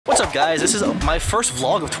up, guys? This is my first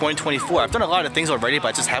vlog of 2024. I've done a lot of things already, but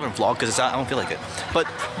I just haven't vlogged because I don't feel like it. But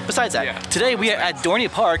besides that, today we are at Dorney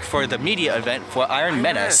Park for the media event for Iron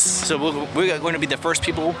Menace. So we're going to be the first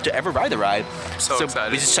people to ever ride the ride. So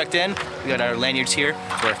excited. We just checked in. We got our lanyards here.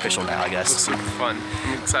 We're official now, I guess. Looks super fun.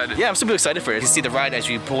 I'm excited. Yeah, I'm super excited for it. You see the ride as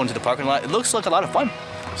you pull into the parking lot. It looks like a lot of fun.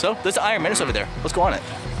 So there's the Iron Menace over there. Let's go on it.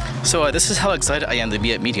 So this is how excited I am to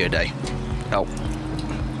be at Media Day. Oh,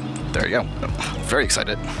 there you go. Very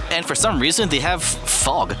excited. And for some reason, they have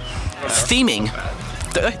fog theming.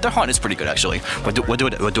 Their haunt is pretty good, actually. We're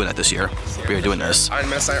doing that this year. We are doing this. Iron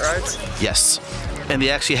Menace night rides? Yes. And they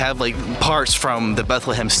actually have like parts from the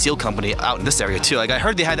Bethlehem Steel Company out in this area too. Like I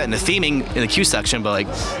heard they had that in the theming in the queue section, but like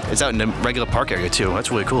it's out in the regular park area too. That's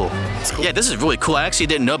really cool. Cool. Yeah, this is really cool. I actually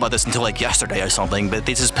didn't know about this until like yesterday or something, but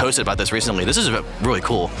they just posted about this recently. This is really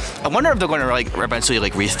cool. I wonder if they're going to like eventually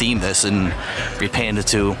like re-theme this and repaint it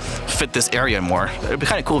to fit this area more. It'd be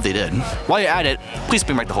kind of cool if they did. While you're at it, please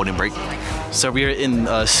bring back the holding brake. So we're in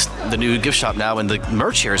the new gift shop now, and the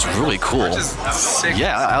merch here is really cool. Sick.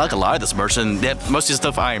 Yeah, I like a lot of this merch, and they have most of the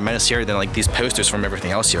stuff Iron Menace here, then like these posters from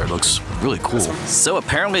everything else here. It looks really cool. So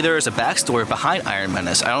apparently there is a backstory behind Iron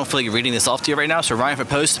Menace. I don't feel like reading this off to you right now, so Ryan for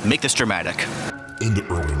Post, make this dramatic. In the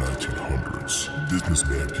early 1900s,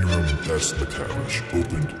 businessman Hiram S. McTavish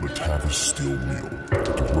opened McTavish Steel Mill, a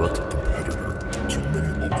direct competitor to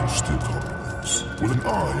many local steel companies. With an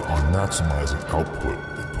eye on maximizing output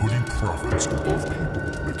and putting profits above people,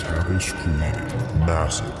 McTavish created a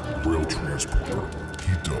massive rail transporter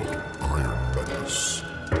he dubbed Iron Menace,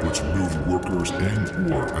 which moved workers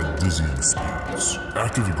and ore at dizzying speeds.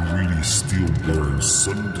 After the greedy steel baron's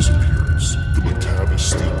sudden disappearance, the McTavish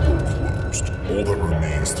Steel Mill closed. All that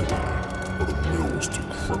remains today are the mill's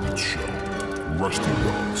decrepit shell, rusty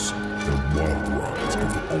relics, and wild rides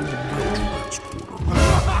of the old rail transporter.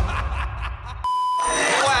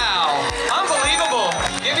 Wow, unbelievable.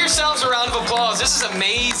 Give yourselves a round of applause. This is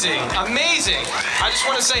amazing, amazing. I just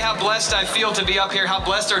want to say how blessed I feel to be up here, how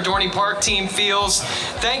blessed our Dorney Park team feels.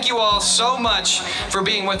 Thank you all so much for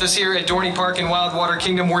being with us here at Dorney Park in Wildwater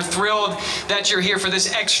Kingdom. We're thrilled that you're here for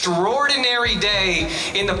this extraordinary day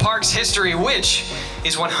in the park's history, which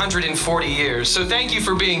is 140 years. So thank you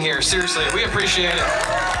for being here. Seriously, we appreciate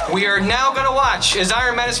it. We are now going to watch as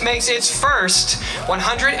Iron Menace makes its first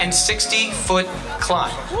 160-foot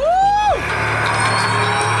climb. Woo!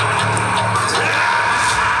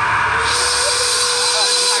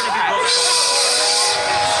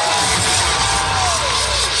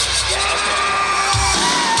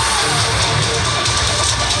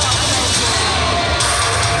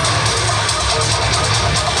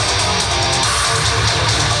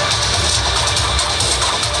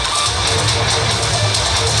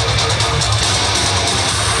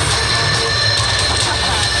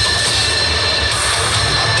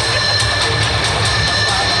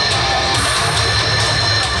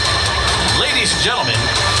 Gentlemen,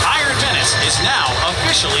 Iron Menace is now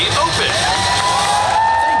officially open.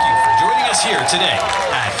 Thank you for joining us here today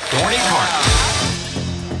at Dorney Park.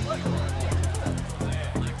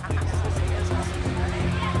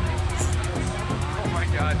 Oh my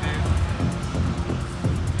god, dude.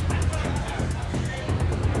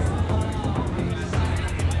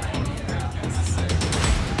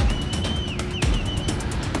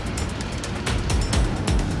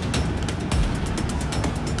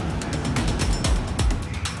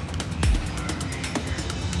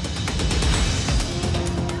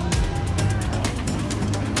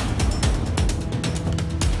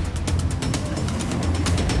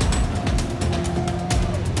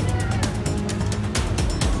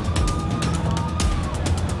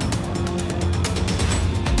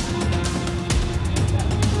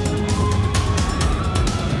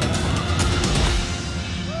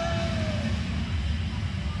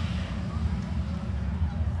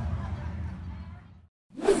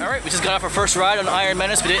 Alright, we just got off our first ride on Iron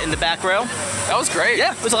Menace. We did it in the back row. That was great.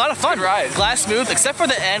 Yeah, it was a lot of fun. Good ride. Glass smooth, except for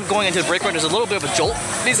the end going into the brake run. There's a little bit of a jolt.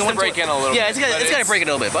 Needs to break in a little yeah, bit. Yeah, it's got to break in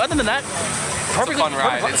a little bit. But other than that, perfect fun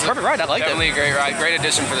ride. Perfect ride. I like it. Definitely a great ride. Great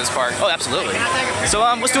addition for this park. Oh, absolutely. So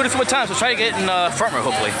let's do it a few more times. We'll try to get in front row,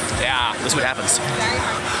 hopefully. Yeah. Let's see what happens.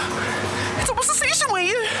 It's almost a station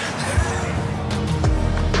lead.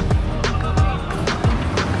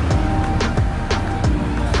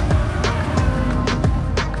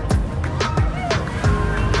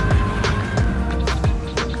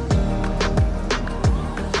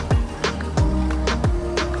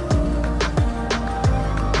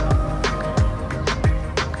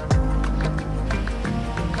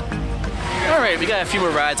 we got a few more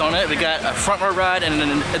rides on it. We got a front row ride and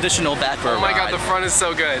an additional back row ride. Oh my god, the front is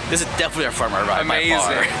so good. This is definitely our front row ride. Amazing.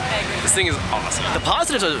 By far. This thing is awesome. The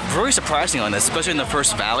positives are very surprising on this, especially in the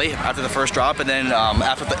first valley after the first drop, and then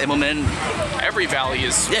after the Immelman. Every valley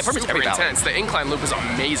is super every valley. intense. The incline loop is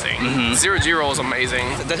amazing. Zero Giro is amazing.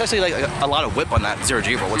 There's actually like a lot of whip on that Zero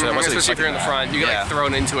Giro, which I wasn't especially if you're in the front, you get like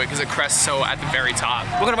thrown into it because it crests so at the very top.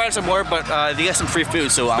 We're gonna ride some more, but you get some free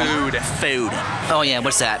food, so food. Oh yeah,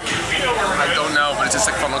 what's that? I don't know, but it's just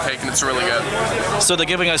like funnel cake and it's really good. So they're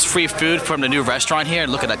giving us free food from the new restaurant here.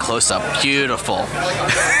 Look at that close up, beautiful.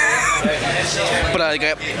 But they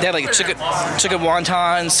had like chicken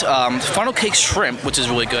wontons, funnel cake shrimp, which is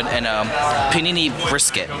really good, and panini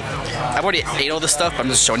brisket. I've already ate all this stuff, but I'm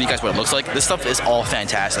just showing you guys what it looks like. This stuff is all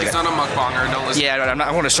fantastic. It's not a mukbanger, don't listen. Yeah,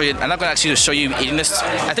 I want to show you. I'm not going to actually just show you eating this.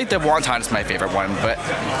 I think the wonton is my favorite one, but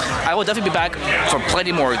I will definitely be back for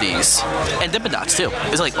plenty more of these. And Dippin' Dots too.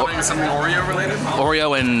 It's like something Oreo related?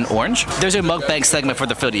 Oreo and orange. There's a mukbang segment for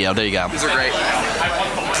the video. There you go. These are great.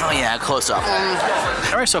 Oh yeah, close up.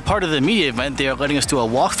 Alright, so part of the media event, they are letting us do a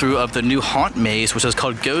walkthrough of the new haunt maze, which is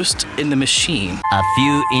called Ghost in the Machine. A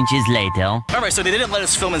few inches later. Alright, so they didn't let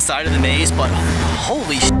us film inside of the maze, but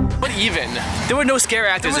holy sh**. But even. There were no scare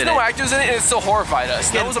actors in it. There was no actors in it and it still horrified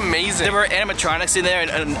us. That was amazing. There were animatronics in there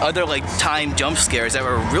and other like time jump scares that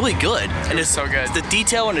were really good. And it's so good. The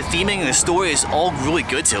detail and the theming and the story is all really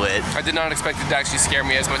good to it. I did not expect it to actually scare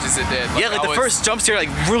me as much as it did. Yeah, like the first jump scare like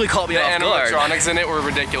really caught me off guard. The animatronics in it were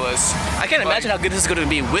ridiculous. I can't imagine how good this is going to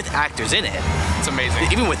be with actors in it. It's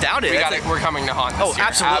amazing. Even without it. We're coming to haunt this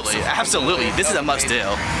year. Absolutely. This is a must do.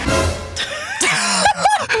 Oh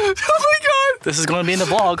my god. This is going to be in the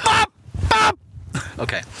vlog. Bop, bop.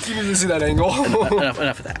 Okay. You need to see that angle. enough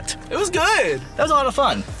of that. It was good. That was a lot of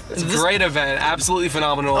fun. It's a great event. Absolutely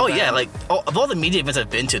phenomenal. Oh yeah, like of all the media events I've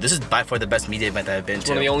been to, this is by far the best media event that I've been to. It's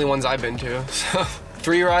one of the only ones I've been to. So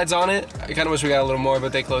 3 rides on it. I kind of wish we got a little more,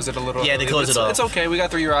 but they closed it a little. Yeah, they closed it off. It's okay. We got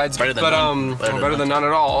 3 rides, better than none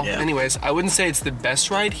at all. Yeah. Anyways, I wouldn't say it's the best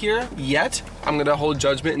ride here yet. I'm gonna hold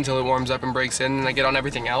judgment until it warms up and breaks in, and I get on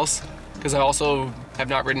everything else. Because I also have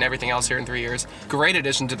not ridden everything else here in 3 years. Great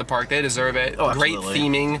addition to the park. They deserve it. Oh, great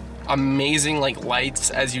theming. Amazing like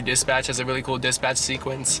lights as you dispatch. Has a really cool dispatch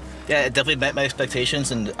sequence. Yeah, it definitely met my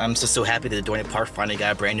expectations, and I'm just so happy that Dorney Park finally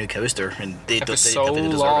got a brand new coaster, and they definitely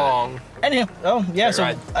deserve it. Anyway, yeah,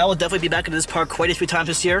 so I will definitely be back into this park quite a few times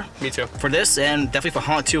this year. Me too. For this, and definitely for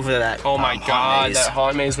Haunt 2 for that. Oh my god, that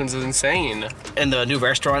Haunt Maze was insane. And the new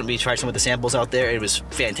restaurant, we tried some of the samples out there. It was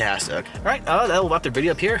fantastic. All right, that'll wrap the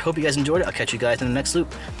video up here. Hope you guys enjoyed it. I'll catch you guys in the next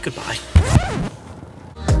loop. Goodbye.